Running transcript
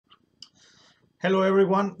Hello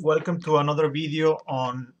everyone, welcome to another video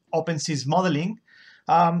on OpenSees modeling.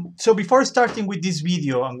 So before starting with this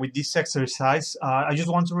video and with this exercise, I just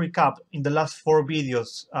want to recap in the last 4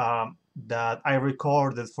 videos that I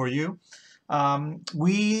recorded for you.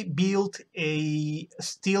 We built a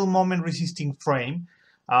steel moment resisting frame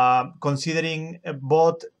considering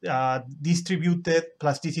both distributed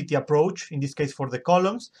plasticity approach, in this case for the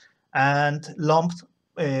columns, and lumped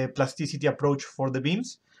plasticity approach for the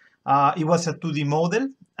beams. It was a 2D model,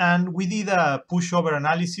 and we did a pushover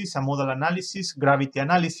analysis, a model analysis, gravity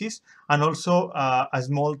analysis, and also a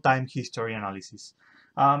small time history analysis.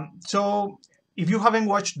 So if you haven't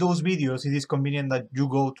watched those videos, it is convenient that you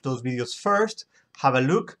go to those videos first, have a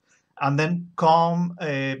look, and then come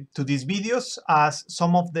to these videos, as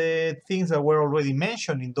some of the things that were already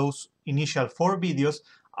mentioned in those initial 4 videos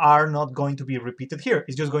are not going to be repeated here.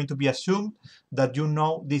 It's just going to be assumed that you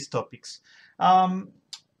know these topics.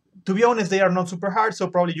 To be honest, they are not super hard, so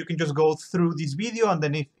probably you can just go through this video, and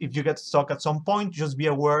then if you get stuck at some point, just be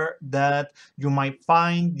aware that you might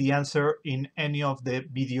find the answer in any of the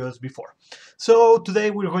videos before. So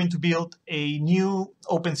today we're going to build a new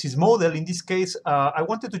OpenSees model. In this case, I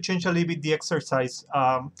wanted to change a little bit the exercise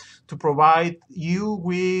to provide you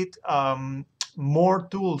with more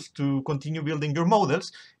tools to continue building your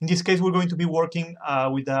models. In this case, we're going to be working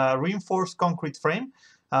with a reinforced concrete frame.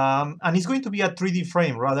 And it's going to be a 3D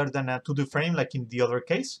frame rather than a 2D frame like in the other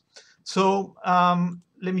case. So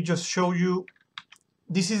let me just show you.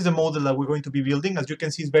 This is the model that we're going to be building. As you can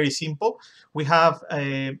see, it's very simple. We have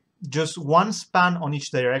just one span on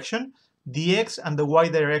each direction. The X and the Y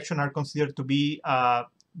direction are considered to be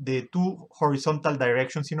the 2 horizontal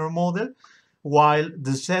directions in our model, while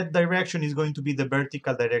the Z direction is going to be the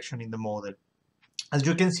vertical direction in the model. As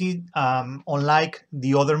you can see, unlike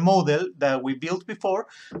the other model that we built before,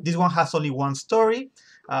 this one has only one story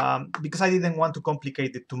because I didn't want to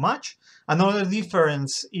complicate it too much. Another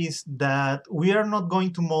difference is that we are not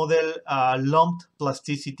going to model lumped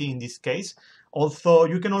plasticity in this case, although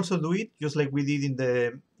you can also do it just like we did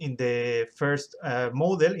in the first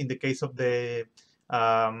model in the case of the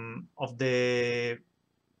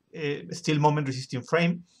steel moment resisting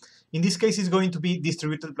frame. In this case, it's going to be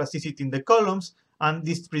distributed plasticity in the columns and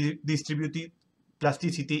distributed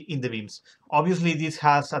plasticity in the beams. Obviously, this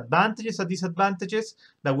has advantages and disadvantages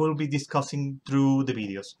that we'll be discussing through the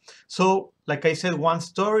videos. So, like I said, one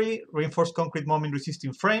story, reinforced concrete moment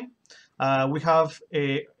resisting frame. We have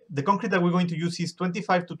the concrete that we're going to use is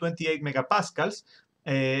 25 to 28 megapascals,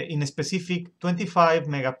 in a specific 25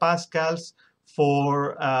 megapascals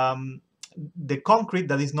for the concrete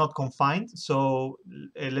that is not confined. So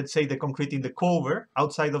let's say the concrete in the cover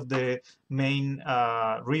outside of the main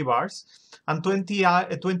rebars, and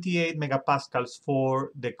 28 megapascals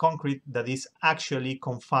for the concrete that is actually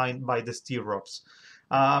confined by the steel ropes.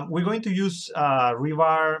 We're going to use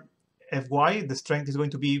rebar FY. The strength is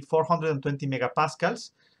going to be 420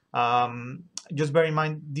 megapascals. Just bear in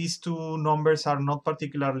mind, these two numbers are not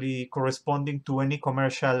particularly corresponding to any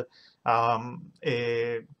commercial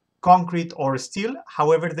concrete or steel.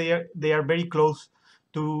 However, they are very close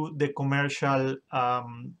to the commercial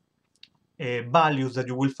values that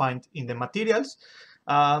you will find in the materials.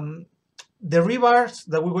 The rebars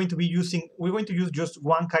that we're going to be using, we're going to use just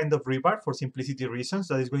one kind of rebar for simplicity reasons.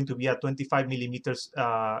 That is going to be a 25 millimeters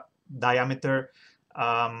diameter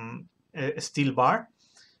steel bar.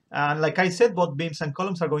 And like I said, both beams and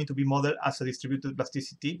columns are going to be modeled as a distributed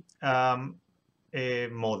plasticity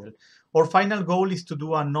model. Our final goal is to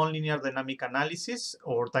do a nonlinear dynamic analysis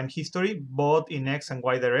or time history, both in X and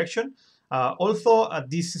Y direction. Also, at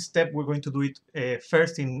this step, we're going to do it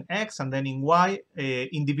first in X and then in Y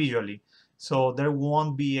individually. So there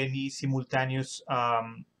won't be any simultaneous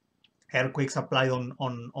earthquakes applied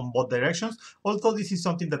on both directions. Although this is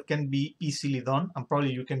something that can be easily done, and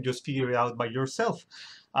probably you can just figure it out by yourself.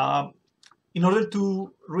 In order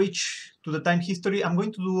to reach to the time history, I'm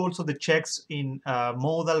going to do also the checks in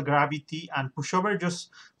modal, gravity, and pushover, just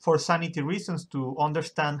for sanity reasons, to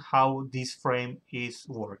understand how this frame is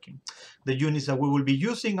working. The units that we will be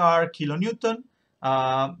using are kilonewton,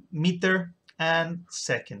 meter, and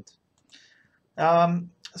second.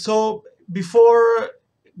 So before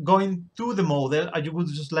going to the model, I would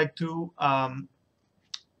just like to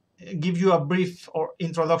give you a brief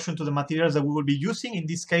introduction to the materials that we will be using. In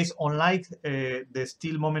this case, unlike the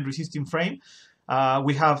steel moment resisting frame,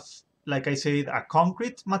 we have, like I said, a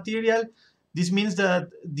concrete material. This means that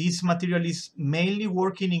this material is mainly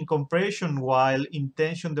working in compression, while in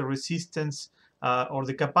tension the resistance or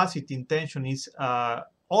the capacity in tension is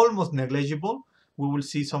almost negligible. We will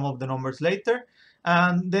see some of the numbers later.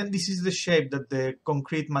 And then this is the shape that the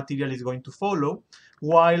concrete material is going to follow,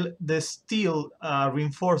 while the steel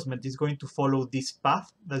reinforcement is going to follow this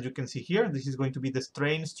path that you can see here. This is going to be the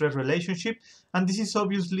strain-stress relationship, and this is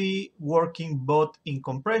obviously working both in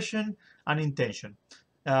compression and in tension.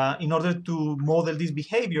 In order to model these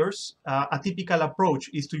behaviors, a typical approach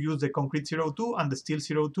is to use the concrete 02 and the steel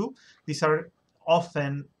 02. These are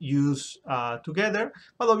often used together,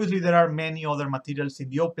 but obviously there are many other materials in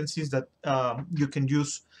the OpenSees that you can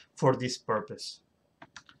use for this purpose.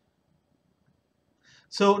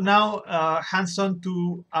 So now hands-on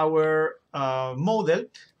to our model.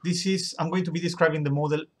 I'm going to be describing the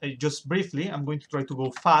model just briefly. I'm going to try to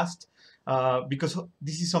go fast because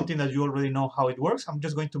this is something that you already know how it works. I'm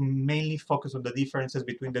just going to mainly focus on the differences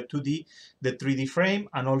between the 2D, the 3D frame,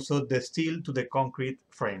 and also the steel to the concrete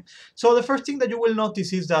frame. So the first thing that you will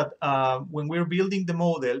notice is that when we're building the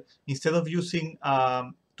model, instead of using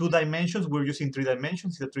 2 dimensions, we're using 3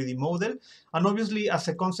 dimensions. It's a 3D model. And obviously, as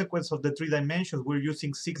a consequence of the 3 dimensions, we're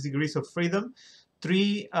using 6 degrees of freedom,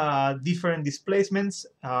 3 different displacements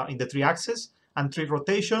in the 3 axes, and 3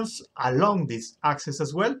 rotations along this axis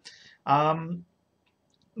as well.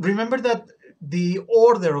 Remember that the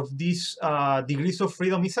order of these degrees of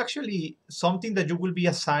freedom is actually something that you will be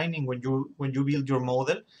assigning when you build your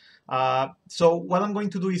model. So what I'm going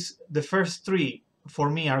to do is the first 3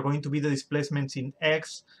 for me are going to be the displacements in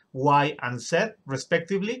X, Y, and Z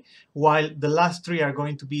respectively, while the last 3 are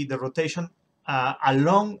going to be the rotation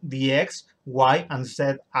along the X, Y, and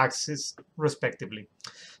Z axis respectively.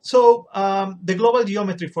 So the global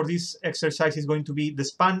geometry for this exercise is going to be the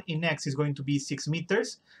span in X is going to be 6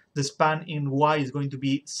 meters, the span in Y is going to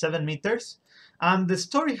be 7 meters, and the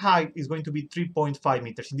story height is going to be 3.5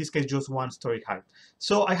 meters, in this case just 1 story height.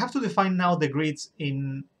 So I have to define now the grids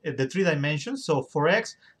in the 3 dimensions. So for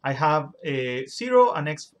X, I have 0 and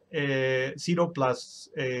X 0 plus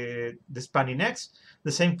the span in X,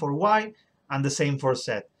 the same for Y, and the same for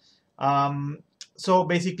Z. So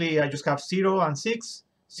basically I just have 0 and 6,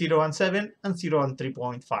 0 and 7, and 0 and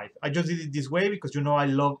 3.5. I just did it this way because you know I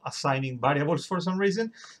love assigning variables for some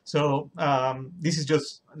reason. So this is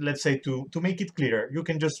just, let's say, to make it clearer. You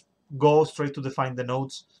can just go straight to define the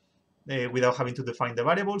nodes without having to define the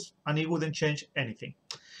variables, and it wouldn't change anything.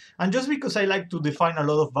 And just because I like to define a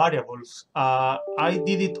lot of variables, I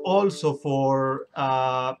did it also for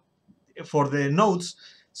the nodes.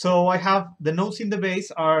 So I have the nodes in the base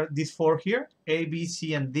are these 4 here, A, B,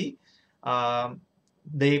 C, and D.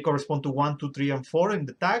 They correspond to 1, 2, 3, and 4 in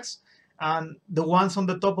the tags. And the ones on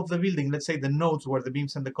the top of the building, let's say the nodes where the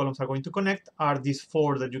beams and the columns are going to connect, are these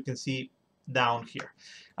 4 that you can see down here.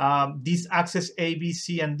 These axes A, B,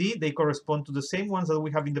 C, and D, they correspond to the same ones that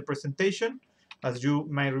we have in the presentation. As you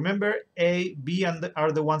may remember, A, B, and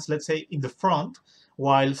are the ones, let's say, in the front,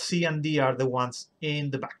 while C and D are the ones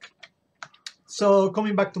in the back. So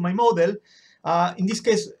coming back to my model, in this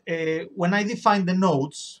case, when I define the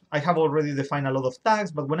nodes, I have already defined a lot of tags,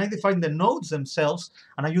 but when I define the nodes themselves,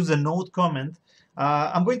 and I use the node comment,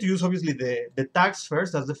 I'm going to use obviously the tags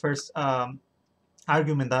first. That's the first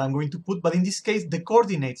argument that I'm going to put. But in this case, the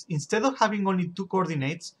coordinates, instead of having only 2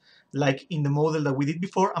 coordinates, like in the model that we did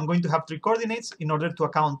before, I'm going to have 3 coordinates in order to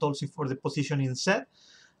account also for the position in Z.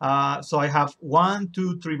 So I have 1,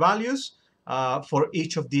 2, 3 values for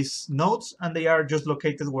each of these nodes, and they are just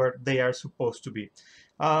located where they are supposed to be.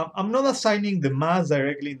 I'm not assigning the mass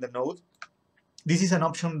directly in the node. This is an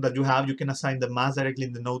option that you have. You can assign the mass directly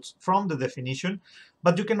in the nodes from the definition,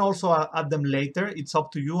 but you can also add them later. It's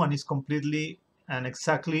up to you, and it's completely and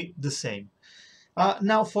exactly the same.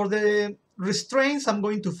 Now for the restraints, I'm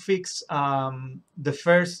going to fix the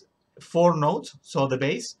first 4 nodes, so the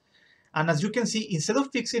base. And as you can see, instead of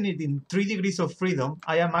fixing it in 3 degrees of freedom,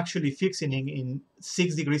 I am actually fixing it in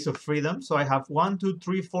 6 degrees of freedom. So I have 1, 2,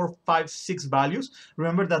 3, 4, 5, 6 values.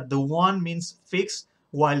 Remember that the 1 means fixed,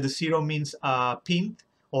 while the 0 means pinned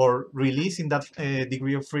or release in that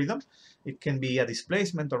degree of freedom. It can be a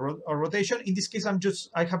displacement or rotation. In this case,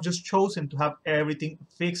 I have just chosen to have everything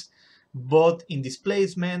fixed, both in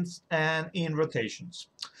displacements and in rotations.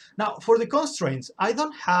 Now, for the constraints, I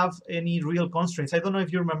don't have any real constraints. I don't know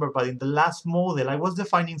if you remember, but in the last model, I was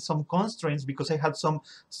defining some constraints because I had some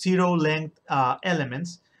 0 length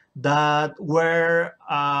elements that were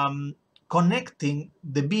connecting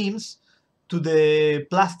the beams to the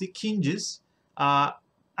plastic hinges.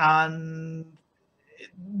 And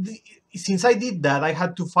since I did that, I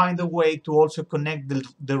had to find a way to also connect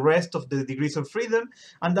the rest of the degrees of freedom,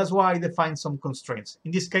 and that's why I defined some constraints.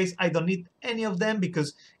 In this case, I don't need any of them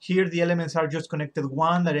because here the elements are just connected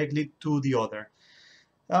one directly to the other.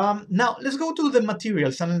 Now let's go to the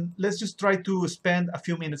materials and let's just try to spend a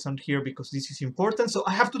few minutes on here because this is important. So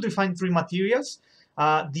I have to define three materials: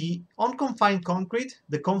 the unconfined concrete,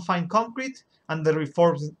 the confined concrete, and the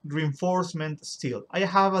reinforcement steel. I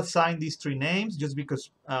have assigned these three names just because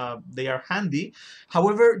they are handy.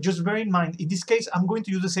 However, just bear in mind, in this case, I'm going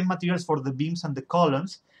to use the same materials for the beams and the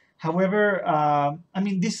columns. However, I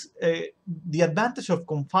mean, the advantage of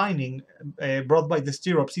confining brought by the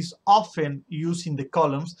stirrups is often used in the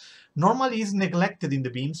columns. Normally is neglected in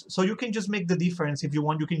the beams, so you can just make the difference. If you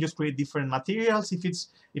want, you can just create different materials if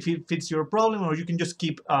it fits your problem, or you can just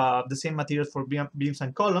keep the same materials for beams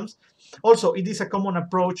and columns. Also, it is a common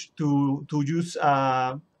approach to use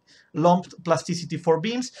lumped plasticity for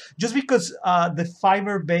beams, just because the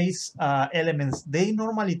fiber-based elements, they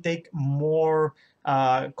normally take more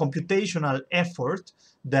computational effort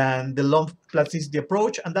than the lumped plasticity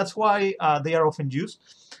approach, and that's why they are often used.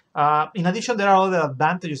 In addition, there are other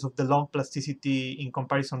advantages of the lumped plasticity in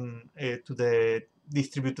comparison to the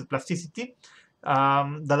distributed plasticity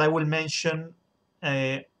that I will mention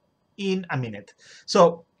in a minute.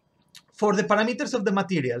 So, for the parameters of the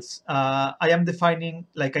materials, I am defining,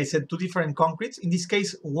 like I said, two different concretes. In this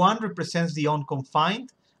case, one represents the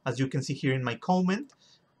unconfined, as you can see here in my comment.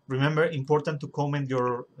 Remember, important to comment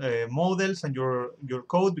your models and your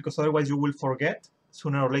code, because otherwise you will forget.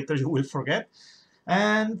 Sooner or later you will forget.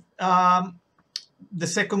 And the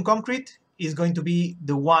second concrete is going to be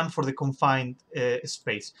the one for the confined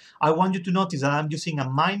space. I want you to notice that I'm using a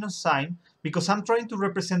minus sign because I'm trying to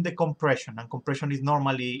represent the compression, and compression is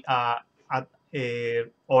normally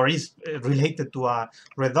or is related to a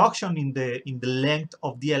reduction in the length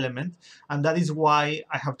of the element, and that is why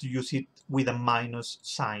I have to use it with a minus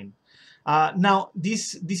sign. Now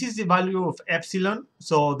this is the value of epsilon,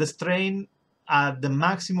 so the strain at the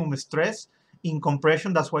maximum stress in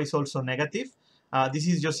compression, that's why it's also negative. This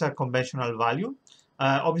is just a conventional value.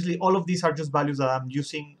 Obviously, all of these are just values that I'm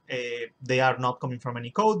using. They are not coming from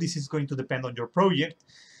any code. This is going to depend on your project.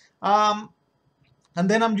 And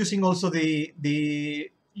then I'm using also the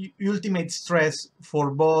ultimate stress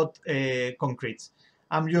for both concretes.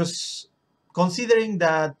 I'm just considering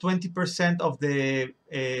that 20% of the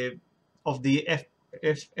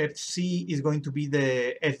FC is going to be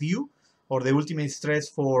the FU, or the ultimate stress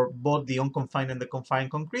for both the unconfined and the confined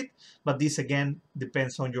concrete, but this again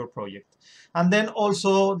depends on your project. And then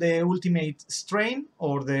also the ultimate strain,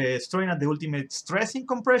 or the strain at the ultimate stress in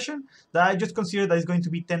compression, that I just consider that is going to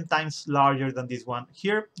be 10 times larger than this one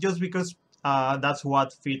here, just because that's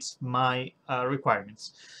what fits my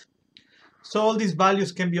requirements. So all these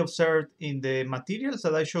values can be observed in the materials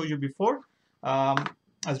that I showed you before.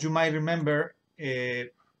 As you might remember,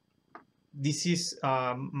 this is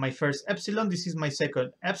my first epsilon, this is my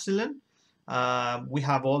second epsilon. We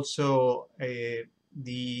have also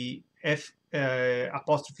the F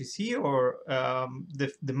apostrophe C, or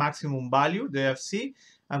the maximum value, the FC,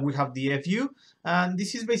 and we have the FU, and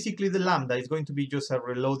this is basically the lambda. It's going to be just a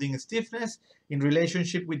reloading stiffness in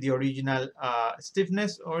relationship with the original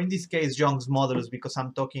stiffness, or in this case Young's modulus, because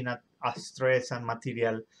I'm talking at a stress and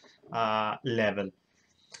material level.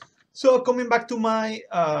 So coming back to my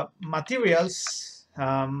materials,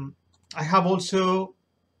 I have also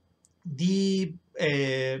the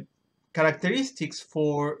characteristics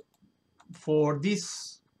for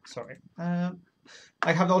this. Sorry,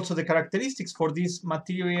 I have also the characteristics for this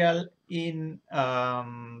material in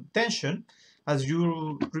tension. As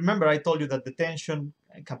you remember, I told you that the tension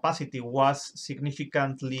capacity was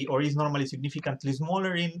significantly, or is normally significantly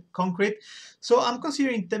smaller in concrete. So I'm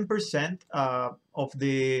considering 10% of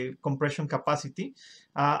the compression capacity,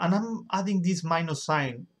 and I'm adding this minus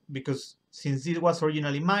sign because since it was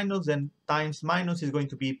originally minus, then times minus is going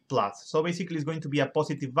to be plus. So basically it's going to be a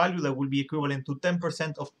positive value that will be equivalent to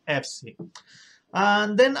 10% of FC.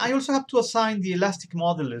 And then I also have to assign the elastic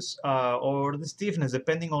modulus or the stiffness,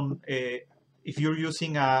 depending on if you're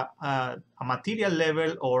using a material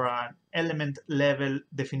level or an element level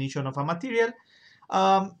definition of a material.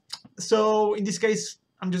 So in this case,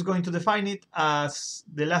 I'm just going to define it as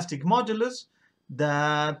the elastic modulus,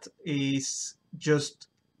 that is just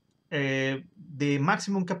the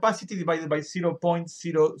maximum capacity divided by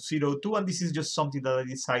 0.002, and this is just something that I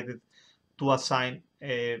decided to assign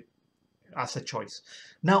as a choice.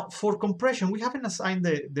 Now, for compression, we haven't assigned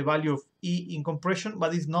the value of E in compression,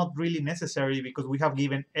 but it's not really necessary because we have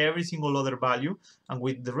given every single other value, and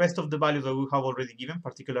with the rest of the values that we have already given,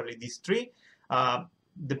 particularly these three,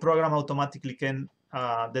 the program automatically can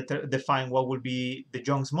define what will be the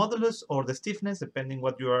Young's modulus or the stiffness, depending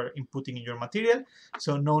what you are inputting in your material,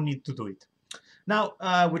 so no need to do it. Now,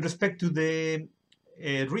 with respect to the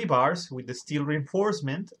rebars with the steel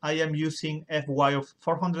reinforcement, I am using Fy of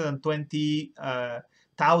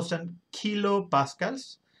 420,000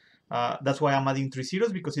 kilopascals. That's why I'm adding 3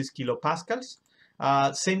 zeros, because it's kilopascals.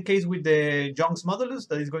 Same case with the Young's modulus,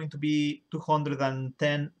 that is going to be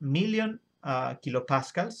 210 million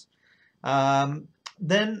kilopascals.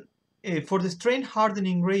 Then for the strain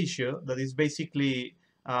hardening ratio, that is basically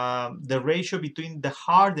the ratio between the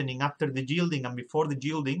hardening after the yielding and before the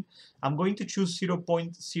yielding, I'm going to choose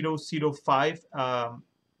 0.005,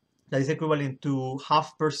 that is equivalent to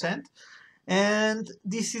 0.5%. And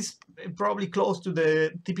this is probably close to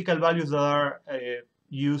the typical values that are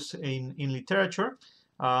used in literature.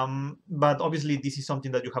 But obviously this is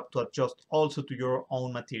something that you have to adjust also to your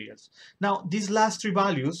own materials. Now, these last 3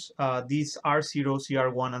 values, these R0,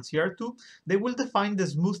 CR1, and CR2, they will define the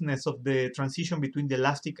smoothness of the transition between the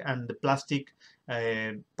elastic and the plastic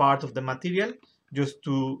part of the material. Just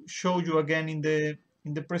to show you again in the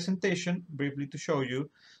presentation, briefly to show you.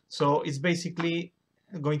 So it's basically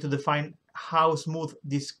going to define how smooth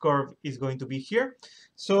this curve is going to be here.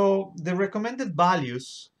 So the recommended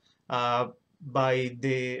values by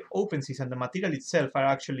the OpenSees and the material itself are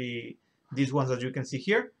actually these ones that you can see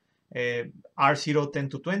here. R0 10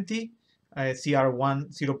 to 20,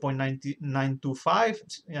 CR1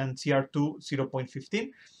 0.925, and CR2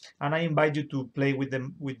 0.15. And I invite you to play with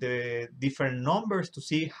them with the different numbers to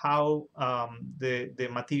see how the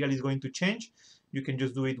material is going to change. You can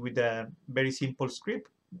just do it with a very simple script,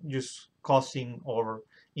 just causing or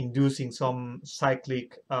inducing some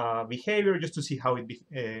cyclic behavior just to see how it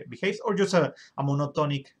behaves, or just a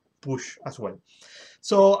monotonic push as well.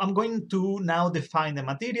 So I'm going to now define the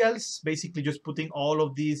materials, basically just putting all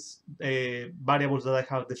of these variables that I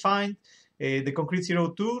have defined. The concrete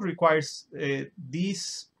 02 requires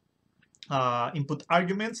these input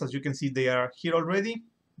arguments. As you can see, they are here already.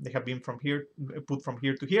 They have been from here, put from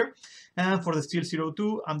here to here. And for the steel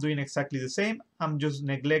 02, I'm doing exactly the same. I'm just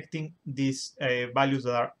neglecting these values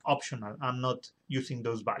that are optional. I'm not using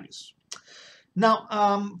those values. Now,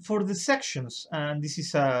 for the sections, and this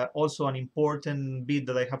is also an important bit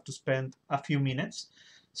that I have to spend a few minutes.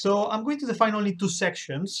 So I'm going to define only 2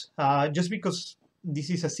 sections, just because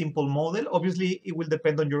this is a simple model. Obviously, it will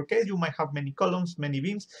depend on your case. You might have many columns, many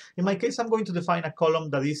beams. In my case, I'm going to define a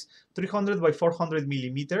column that is 300 by 400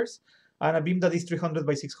 millimeters and a beam that is 300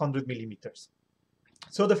 by 600 millimeters.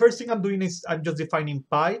 So the first thing I'm doing is I'm just defining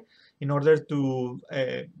pi in order to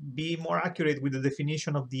be more accurate with the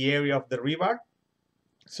definition of the area of the rebar.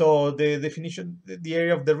 So the definition, the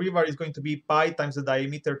area of the rebar is going to be pi times the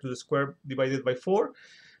diameter to the square divided by 4.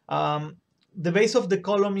 The base of the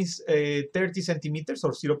column is 30 centimeters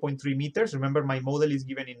or 0.3 meters. Remember, my model is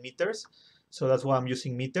given in meters, so that's why I'm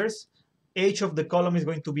using meters. H of the column is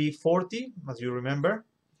going to be 40, as you remember.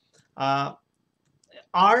 R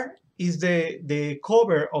is the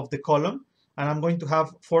cover of the column, and I'm going to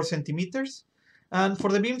have 4 centimeters. And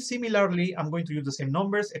for the beam, similarly, I'm going to use the same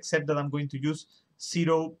numbers, except that I'm going to use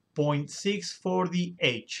 0.6 for the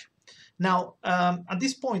H. Now, at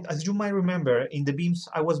this point, as you might remember, in the beams,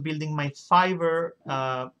 I was building my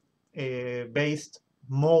fiber-based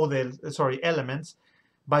elements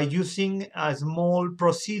by using a small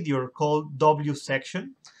procedure called W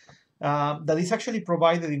section that is actually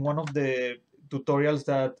provided in one of the tutorials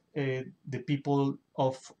that the people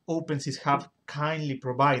of OpenSees have kindly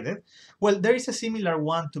provided. Well, there is a similar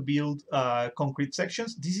one to build concrete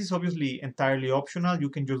sections. This is obviously entirely optional. You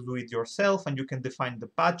can just do it yourself, and you can define the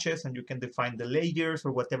patches, and you can define the layers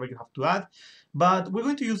or whatever you have to add. But we're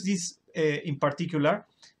going to use this in particular,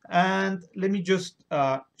 and let me just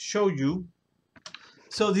show you.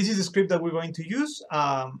 So this is the script that we're going to use.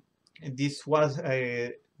 This was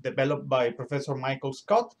developed by Professor Michael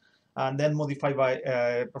Scott, and then modified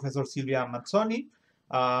by Professor Silvia Mazzoni,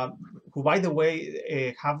 who, by the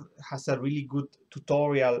way, has a really good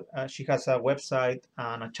tutorial. She has a website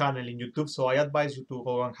and a channel in YouTube, so I advise you to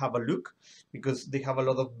go and have a look, because they have a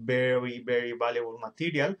lot of very, very valuable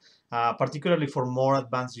material, particularly for more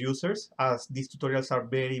advanced users, as these tutorials are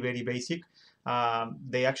very, very basic.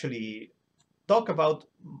 They actually talk about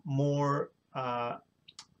more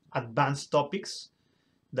advanced topics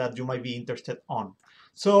that you might be interested on.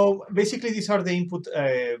 So basically, these are the input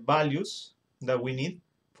values that we need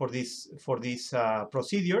for this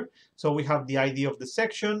procedure. So we have the ID of the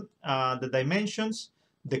section, the dimensions,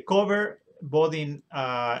 the cover, both in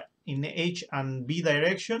H and B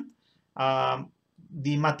direction,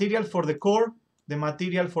 the material for the core, the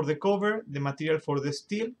material for the cover, the material for the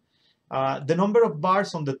steel, the number of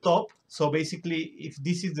bars on the top. So basically, if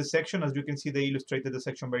this is the section, as you can see, they illustrated the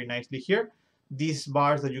section very nicely here. These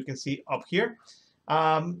bars that you can see up here.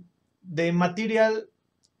 The material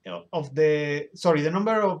the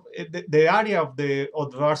number of the area of the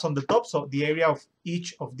bars on the top, so the area of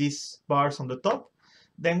each of these bars on the top.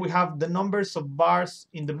 Then we have the numbers of bars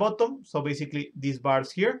in the bottom, so basically these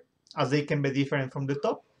bars here, as they can be different from the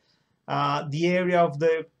top. The area of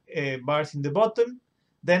the bars in the bottom.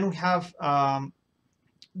 Then we have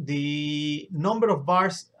the number of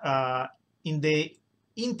bars in the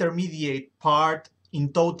intermediate part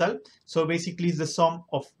in total. So basically it's the sum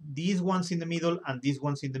of these ones in the middle and these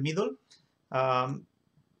ones in the middle.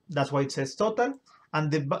 That's why it says total.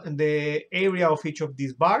 And the area of each of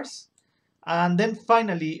these bars. And then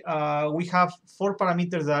finally, we have 4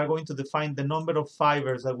 parameters that are going to define the number of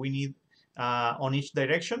fibers that we need on each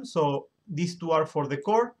direction. So these 2 are for the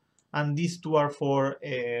core, and these 2 are for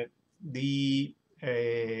the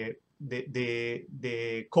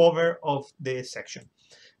cover of the section.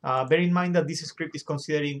 Bear in mind that this script is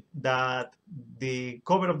considering that the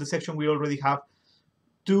cover of the section we already have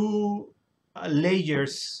 2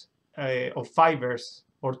 layers of fibers,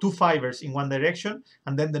 or 2 fibers in one direction,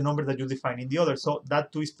 and then the number that you define in the other. So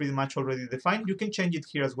that 2 is pretty much already defined. You can change it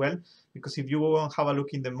here as well, because if you have a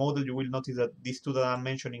look in the model, you will notice that these 2 that I'm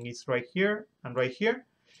mentioning is right here and right here.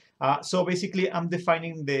 So basically, I'm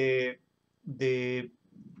defining the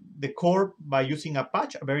core by using a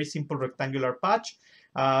patch, a very simple rectangular patch,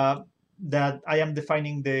 that I am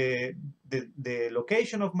defining the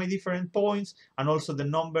location of my different points, and also the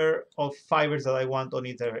number of fibers that I want on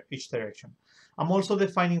each direction. I'm also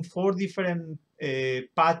defining 4 different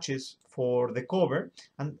patches for the cover,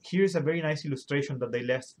 and here's a very nice illustration that they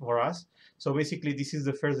left for us. So basically, this is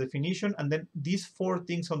the first definition, and then these 4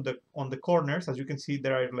 things on the corners, as you can see,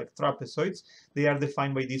 there are like trapezoids. They are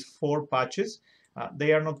defined by these 4 patches.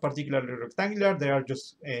 They are not particularly rectangular. They are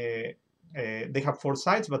just they have 4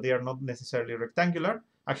 sides, but they are not necessarily rectangular.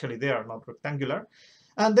 Actually, they are not rectangular.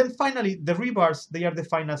 And then finally, the rebars, they are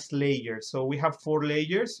defined as layers. So we have 4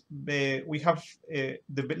 layers. We have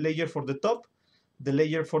the layer for the top, the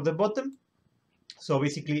layer for the bottom. So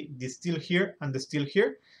basically, the steel here and the steel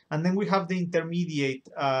here. And then we have the intermediate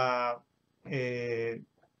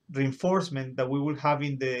reinforcement that we will have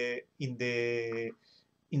in the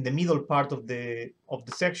middle part of the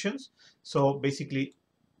sections. So basically,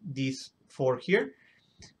 these 4 here.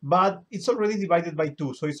 But it's already divided by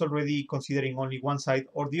 2, so it's already considering only one side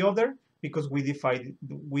or the other, because we divided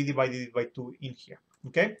it by 2 in here.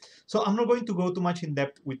 Okay, so I'm not going to go too much in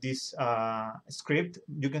depth with this script.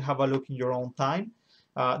 You can have a look in your own time.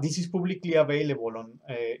 This is publicly available on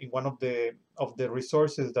in one of the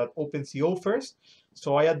resources that OpenSees offers.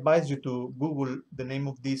 So I advise you to Google the name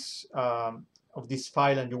of this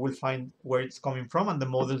file, and you will find where it's coming from and the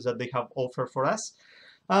models that they have offered for us.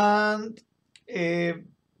 And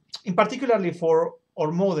in particularly for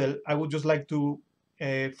our model, I would just like to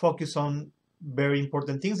focus on very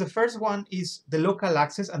important things. The first one is the local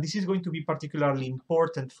axis, and this is going to be particularly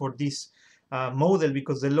important for this model,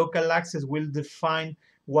 because the local axis will define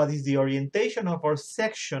what is the orientation of our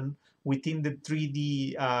section within the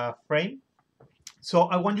 3D frame. So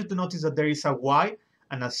I want you to notice that there is a Y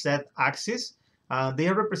and a Z axis. They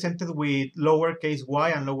are represented with lowercase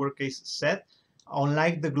y and lowercase z,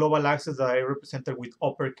 unlike the global axis that I represented with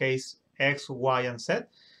uppercase X, Y, and Z.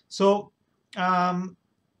 So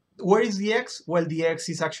where is the X? Well, the X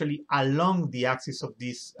is actually along the axis of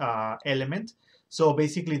this element. So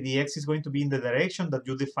basically, the X is going to be in the direction that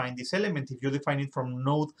you define this element. If you define it from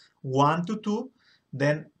node 1 to 2,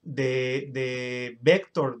 then the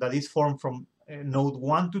vector that is formed from node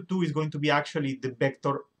 1 to 2 is going to be actually the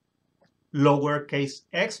vector lowercase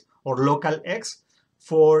x or local x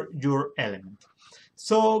for your element.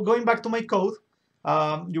 So going back to my code,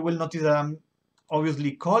 you will notice that I'm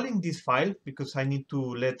obviously calling this file because I need to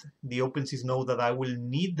let the OpenSees know that I will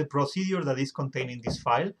need the procedure that is contained in this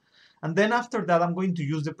file. And then after that, I'm going to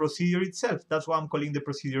use the procedure itself. That's why I'm calling the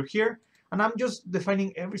procedure here. And I'm just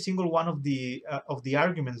defining every single one of the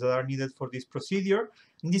arguments that are needed for this procedure.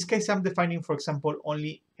 In this case, I'm defining, for example,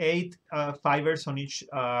 only 8 fibers on each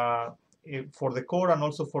for the core and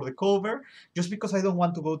also for the cover, just because I don't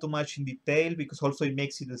want to go too much in detail, because also it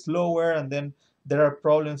makes it slower, and then there are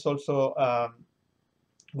problems also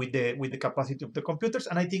with the capacity of the computers,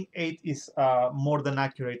 and I think 8 is more than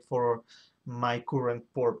accurate for my current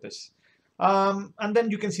purpose. And then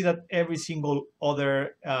you can see that every single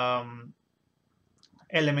other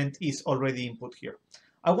element is already input here.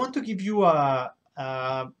 I want to give you a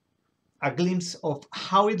glimpse of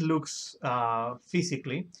how it looks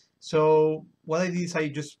physically. So what I did is I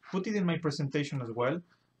just put it in my presentation as well,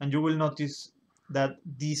 and you will notice that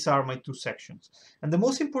these are my 2 sections. And the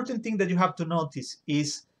most important thing that you have to notice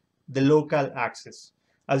is the local axis.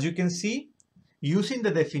 As you can see, using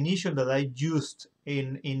the definition that I used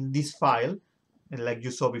in this file, like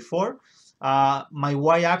you saw before, my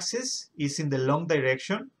y-axis is in the long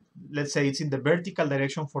direction. Let's say it's in the vertical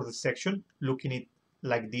direction for the section, looking it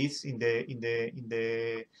like this in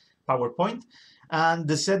the PowerPoint, and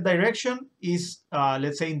the z direction is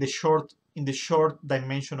let's say in the short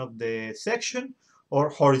dimension of the section, or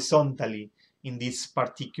horizontally in this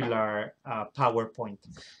particular PowerPoint.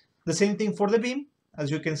 The same thing for the beam. As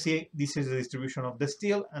you can see, this is the distribution of the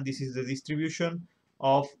steel, and this is the distribution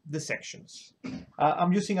of the sections.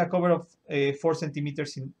 I'm using a cover of 4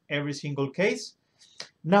 centimeters in every single case.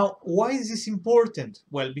 Now, why is this important?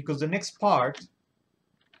 Well, because the next part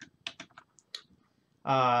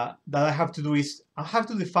that I have to do is I have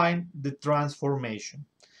to define the transformation.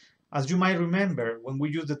 As you might remember, when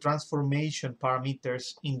we use the transformation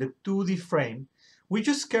parameters in the 2D frame, we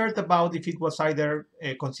just cared about if it was either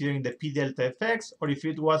considering the P delta effects or if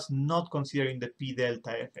it was not considering the P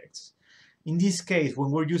delta effects. In this case, when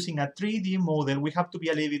we're using a 3D model, we have to be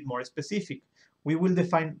a little bit more specific. We will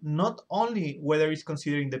define not only whether it's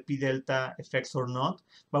considering the P delta effects or not,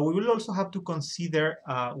 but we will also have to consider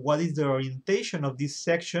what is the orientation of this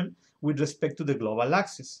section with respect to the global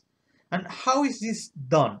axis. And how is this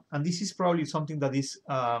done? And this is probably something that is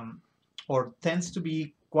or tends to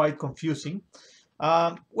be quite confusing.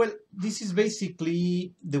 Well, this is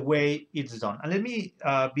basically the way it's done. And let me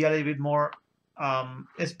be a little bit more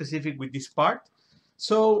specific with this part.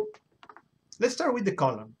 So let's start with the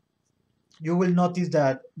column. You will notice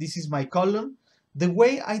that this is my column. The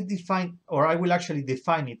way I define, or I will actually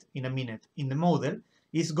define it in a minute in the model,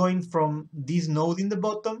 is going from this node in the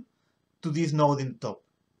bottom to this node in the top.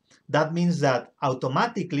 That means that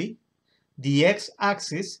automatically the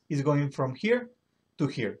x-axis is going from here to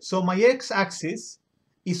here. So my x-axis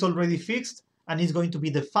is already fixed and is going to be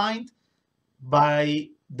defined by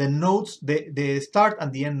the nodes, the start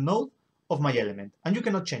and the end node of my element. And you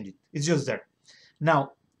cannot change it. It's just there.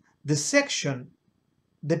 Now, the section,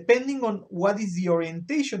 depending on what is the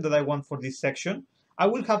orientation that I want for this section, I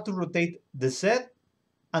will have to rotate the z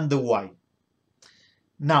and the y.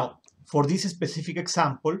 Now, for this specific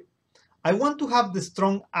example, I want to have the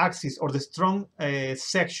strong axis or the strong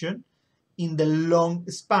section in the long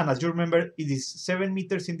span. As you remember, it is 7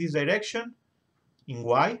 meters in this direction, in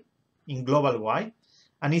y, in global y,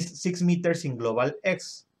 and it's 6 meters in global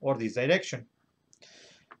x, or this direction.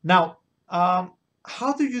 Now,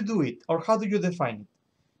 how do you do it, or how do you define it?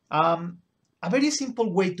 A very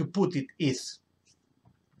simple way to put it is,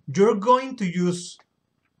 you're going to use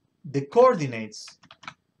the coordinates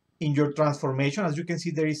in your transformation. As you can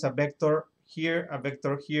see, there is a vector here, and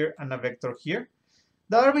a vector here.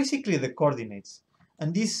 That are basically the coordinates.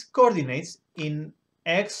 And these coordinates in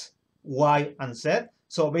x, y, and z.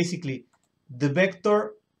 So basically, the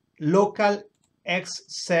vector local x,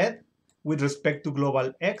 z with respect to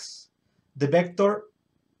global x, the vector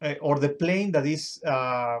or the plane that is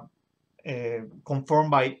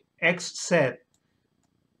conformed by x, z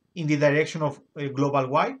in the direction of global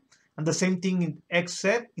y, and the same thing in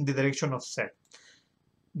xz in the direction of z.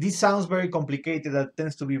 This sounds very complicated, that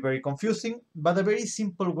tends to be very confusing, but a very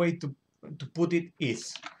simple way to put it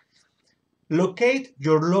is, locate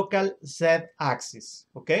your local z axis,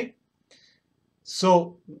 okay?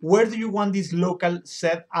 So where do you want this local z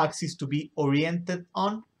axis to be oriented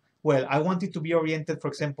on? Well, I want it to be oriented, for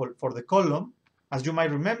example, for the column. As you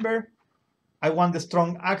might remember, I want the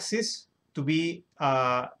strong axis to be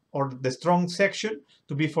or the strong section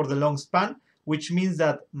to be for the long span, which means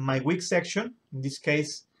that my weak section, in this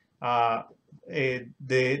case, the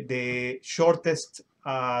shortest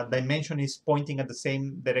dimension is pointing at the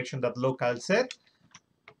same direction that local z,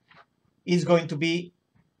 is going to be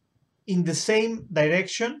in the same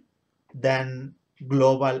direction than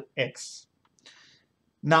global x.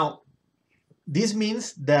 Now, this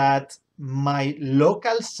means that my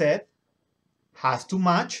local z has to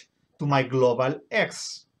match to my global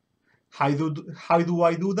x. How do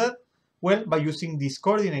I do that? Well, by using these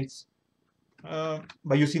coordinates.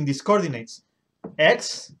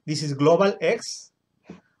 X, this is global x.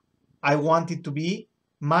 I want it to be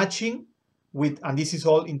matching with, and this is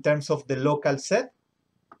all in terms of the local z,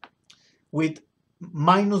 with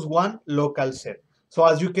 -1 local z. So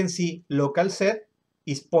as you can see, local z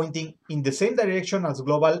is pointing in the same direction as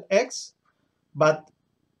global x, but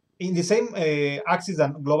in the same axis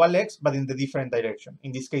than global x, but in the different direction.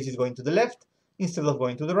 In this case, it's going to the left instead of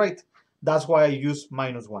going to the right. That's why I use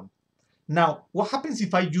 -1. Now, what happens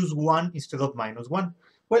if I use 1 instead of -1?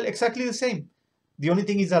 Well, exactly the same. The only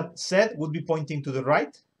thing is that z would be pointing to the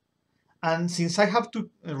right. And since I have to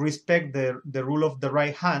respect the rule of the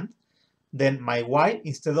right hand, then my y,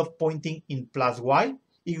 instead of pointing in plus y,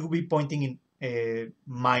 it will be pointing in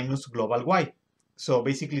minus global y. So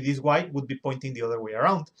basically this y would be pointing the other way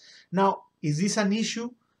around. Now, is this an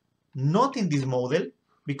issue? Not in this model,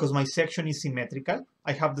 because my section is symmetrical.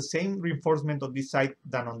 I have the same reinforcement on this side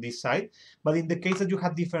than on this side. But in the case that you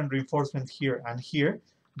have different reinforcement here and here,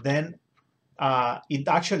 then it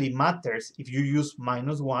actually matters if you use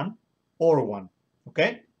 -1 or 1,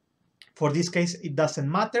 okay? For this case, it doesn't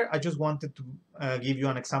matter. I just wanted to give you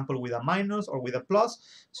an example with a minus or with a plus.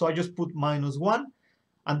 So I just put -1,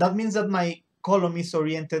 and that means that my column is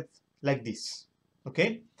oriented like this,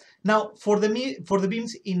 okay? Now, for the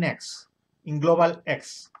beams in X, in global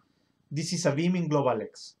X, this is a beam in global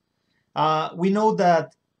X. We know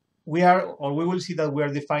that we will see that we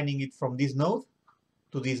are defining it from this node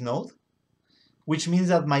to this node, which means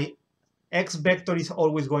that my X vector is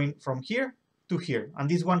always going from here to here, and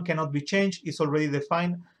this one cannot be changed. It's already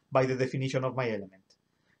defined by the definition of my element.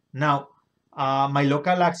 Now, my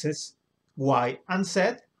local axes, Y and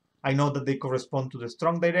Z, I know that they correspond to the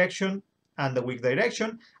strong direction and the weak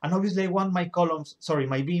direction, and obviously I want my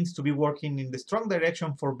my beams to be working in the strong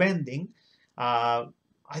direction for bending.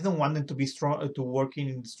 I don't want them to be working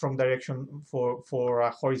in the strong direction for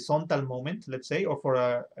a horizontal moment, let's say, or for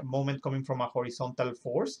a moment coming from a horizontal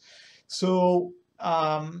force. So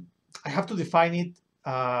I have to define it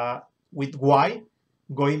with Y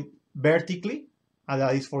going vertically, and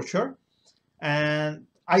that is for sure. And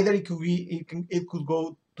either it could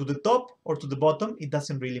go to the top or to the bottom. It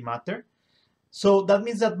doesn't really matter. So that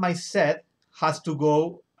means that my set has to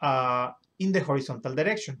go in the horizontal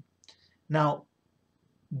direction. Now,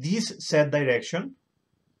 this set direction,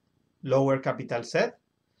 lower capital Z,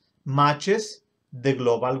 matches the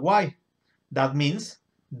global Y. That means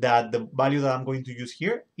that the value that I'm going to use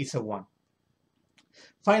here is a 1.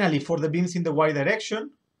 Finally, for the beams in the Y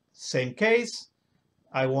direction, same case.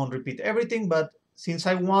 I won't repeat everything, but since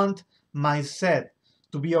I want my set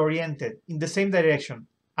to be oriented in the same direction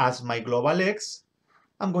as my global X,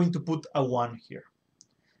 I'm going to put a 1 here.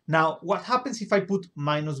 Now, what happens if I put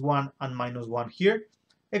 -1 and -1 here?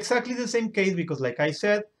 Exactly the same case, because like I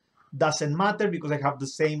said, doesn't matter because I have the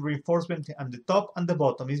same reinforcement on the top and the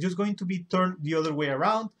bottom. It's just going to be turned the other way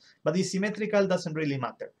around, but the symmetrical doesn't really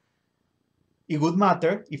matter. It would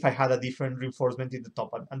matter if I had a different reinforcement in the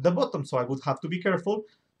top and the bottom, so I would have to be careful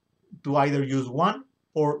to either use 1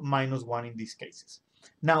 or -1 in these cases.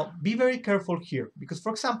 Now, be very careful here, because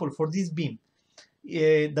for example, for this beam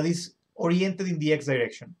that is oriented in the X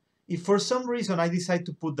direction, if for some reason I decide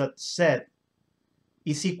to put that Z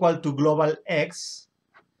is equal to global X,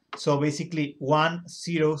 so basically 1,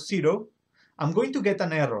 0, 0, I'm going to get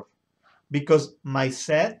an error because my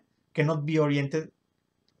Z cannot be oriented.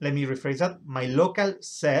 Let me rephrase that. My local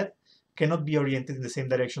Z cannot be oriented in the same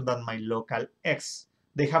direction than my local X.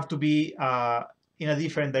 They have to be in a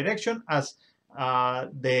different direction, as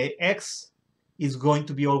the X is going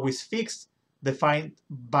to be always fixed, defined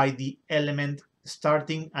by the element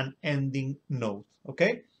starting and ending node,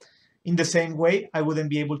 okay? In the same way, I wouldn't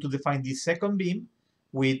be able to define this second beam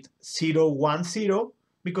with 0, 1, 0,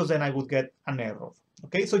 because then I would get an error.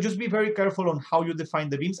 Okay, so just be very careful on how you define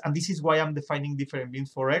the beams, and this is why I'm defining different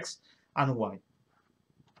beams for X and Y.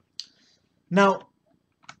 Now,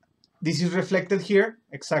 this is reflected here,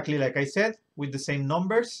 exactly like I said, with the same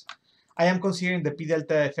numbers. I am considering the P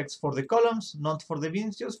delta effects for the columns, not for the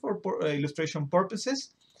beams, just for illustration purposes.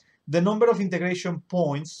 The number of integration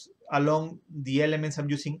points along the elements, I'm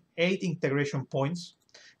using 8 integration points.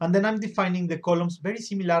 And then I'm defining the columns very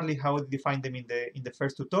similarly how I defined them in the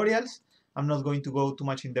first tutorials. I'm not going to go too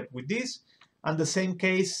much in depth with this. And the same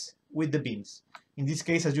case with the beams. In this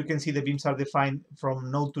case, as you can see, the beams are defined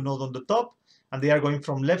from node to node on the top, and they are going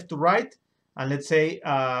from left to right. And let's say,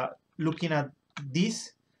 looking at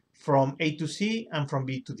this from A to C and from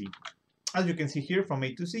B to D. As you can see here, from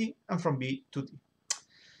A to C and from B to D.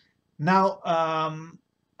 Now,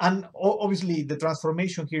 and obviously the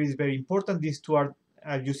transformation here is very important. These two are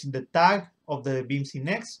using the tag of the beams in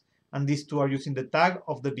X, and these two are using the tag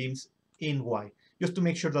of the beams in Y, just to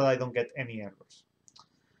make sure that I don't get any errors.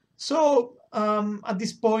 So at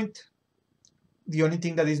this point, the only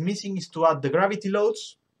thing that is missing is to add the gravity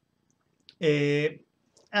loads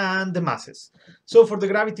and the masses. So for the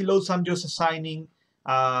gravity loads, I'm just assigning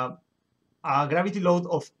a gravity load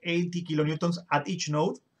of 80 kilonewtons at each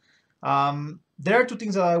node. There are two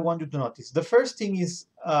things that I want you to notice. The first thing is,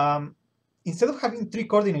 instead of having 3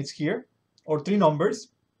 coordinates here, or 3 numbers,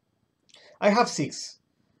 I have 6.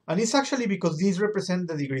 And it's actually because these represent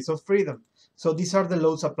the degrees of freedom. So these are the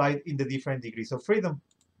loads applied in the different degrees of freedom.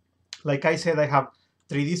 Like I said, I have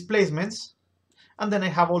 3 displacements, and then I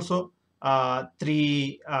have also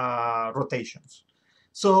three rotations.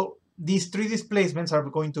 So these three displacements are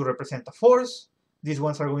going to represent a force. These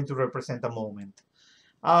ones are going to represent a moment.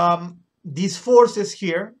 These forces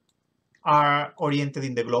here are oriented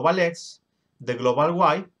in the global X, the global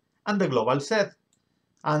Y, and the global Z.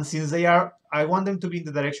 And since they are, I want them to be in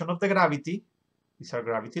the direction of the gravity, these are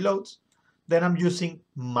gravity loads, then I'm using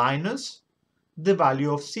minus the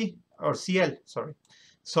value of C, or CL, sorry.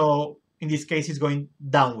 So in this case, it's going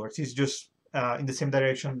downwards. It's just in the same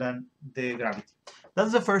direction than the gravity.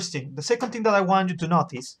 That's the first thing. The second thing that I want you to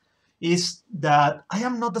notice is that I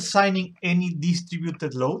am not assigning any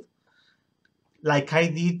distributed load like I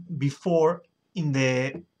did before in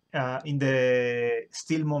the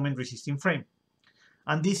steel moment resisting frame.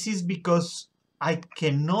 And this is because I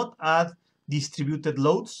cannot add distributed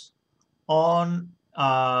loads on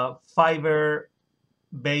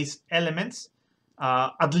fiber-based elements,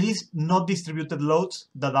 at least not distributed loads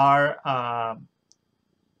that are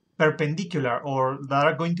perpendicular or that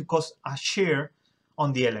are going to cause a shear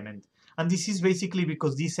on the element. And this is basically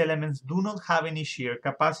because these elements do not have any shear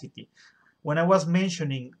capacity. When I was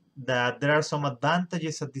mentioning that there are some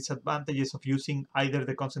advantages and disadvantages of using either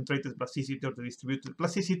the concentrated plasticity or the distributed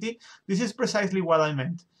plasticity, this is precisely what I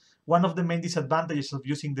meant. One of the main disadvantages of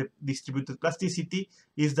using the distributed plasticity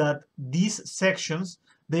is that these sections,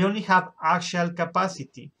 they only have axial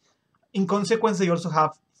capacity. In consequence, they also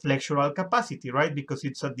have flexural capacity, right? Because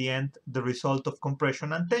it's at the end the result of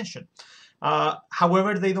compression and tension.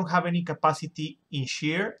 However, they don't have any capacity in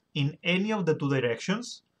shear in any of the two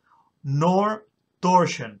directions, nor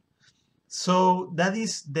torsion. So that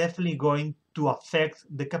is definitely going to affect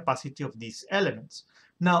the capacity of these elements.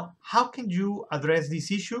 Now, how can you address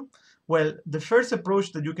this issue? Well, the first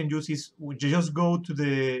approach that you can use is just go to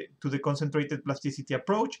the concentrated plasticity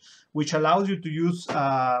approach, which allows you to use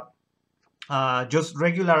just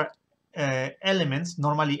regular elements,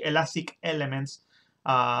 normally elastic elements,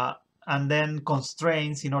 and then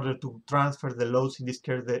constraints in order to transfer the loads, in this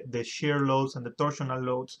case the shear loads and the torsional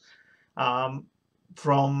loads,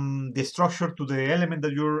 from the structure to the element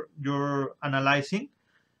that you're analyzing.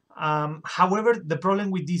 However, the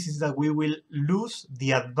problem with this is that we will lose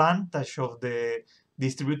the advantage of the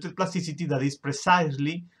distributed plasticity, that is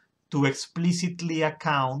precisely to explicitly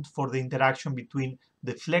account for the interaction between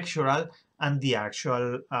the flexural and the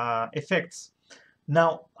actual effects.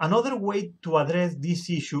 Now, another way to address this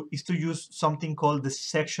issue is to use something called the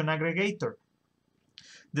section aggregator.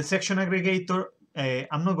 The section aggregator,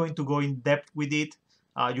 I'm not going to go in depth with it.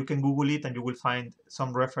 You can Google it and you will find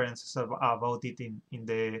some references about it in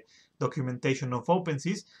the documentation of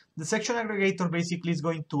OpenSees. The section aggregator basically is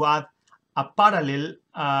going to add a parallel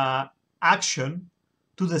action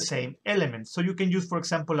to the same element. So you can use, for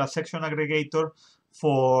example, a section aggregator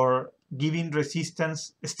for giving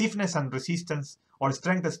resistance, stiffness and resistance, or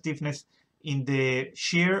strength and stiffness in the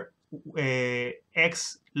shear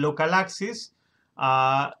X local axis.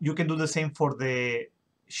 You can do the same for the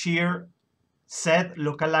shear Z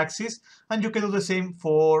local axis, and you can do the same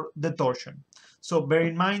for the torsion. So bear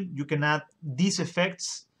in mind, you can add these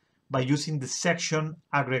effects by using the section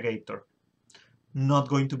aggregator. Not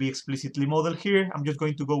going to be explicitly modeled here. I'm just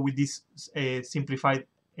going to go with this simplified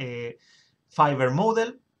fiber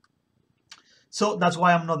model. So that's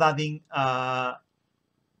why I'm not adding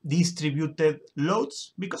distributed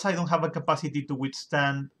loads, because I don't have a capacity to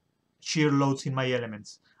withstand shear loads in my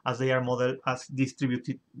elements, as they are modeled as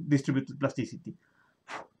distributed plasticity.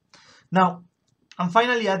 Now, I'm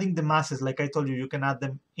finally adding the masses. Like I told you, you can add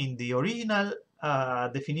them in the original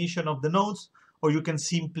definition of the nodes, or you can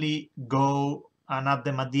simply go and add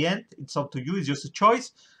them at the end. It's up to you. It's just a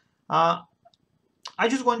choice. I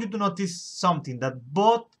just want you to notice something, that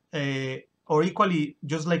both or equally,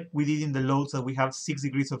 just like we did in the loads that we have 6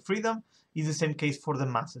 degrees of freedom, is the same case for the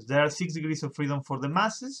masses. There are 6 degrees of freedom for the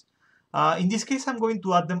masses. In this case, I'm going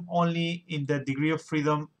to add them only in the degree of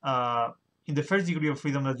freedom, in the first degree of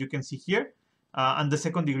freedom that you can see here, and the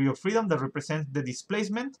second degree of freedom that represents the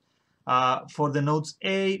displacement for the nodes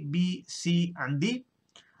A, B, C, and D.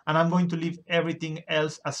 And I'm going to leave everything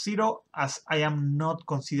else as 0, as I am not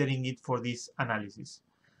considering it for this analysis.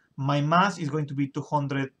 My mass is going to be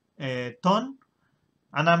 200 ton,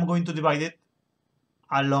 and I'm going to divide it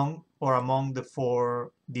along or among the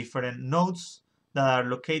 4 different nodes that are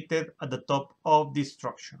located at the top of this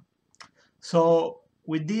structure. So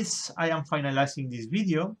with this, I am finalizing this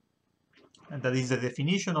video, and that is the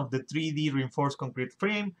definition of the 3D reinforced concrete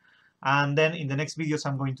frame. And then in the next videos,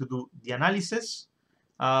 I'm going to do the analysis,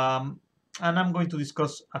 and I'm going to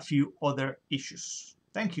discuss a few other issues.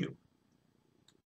 Thank you.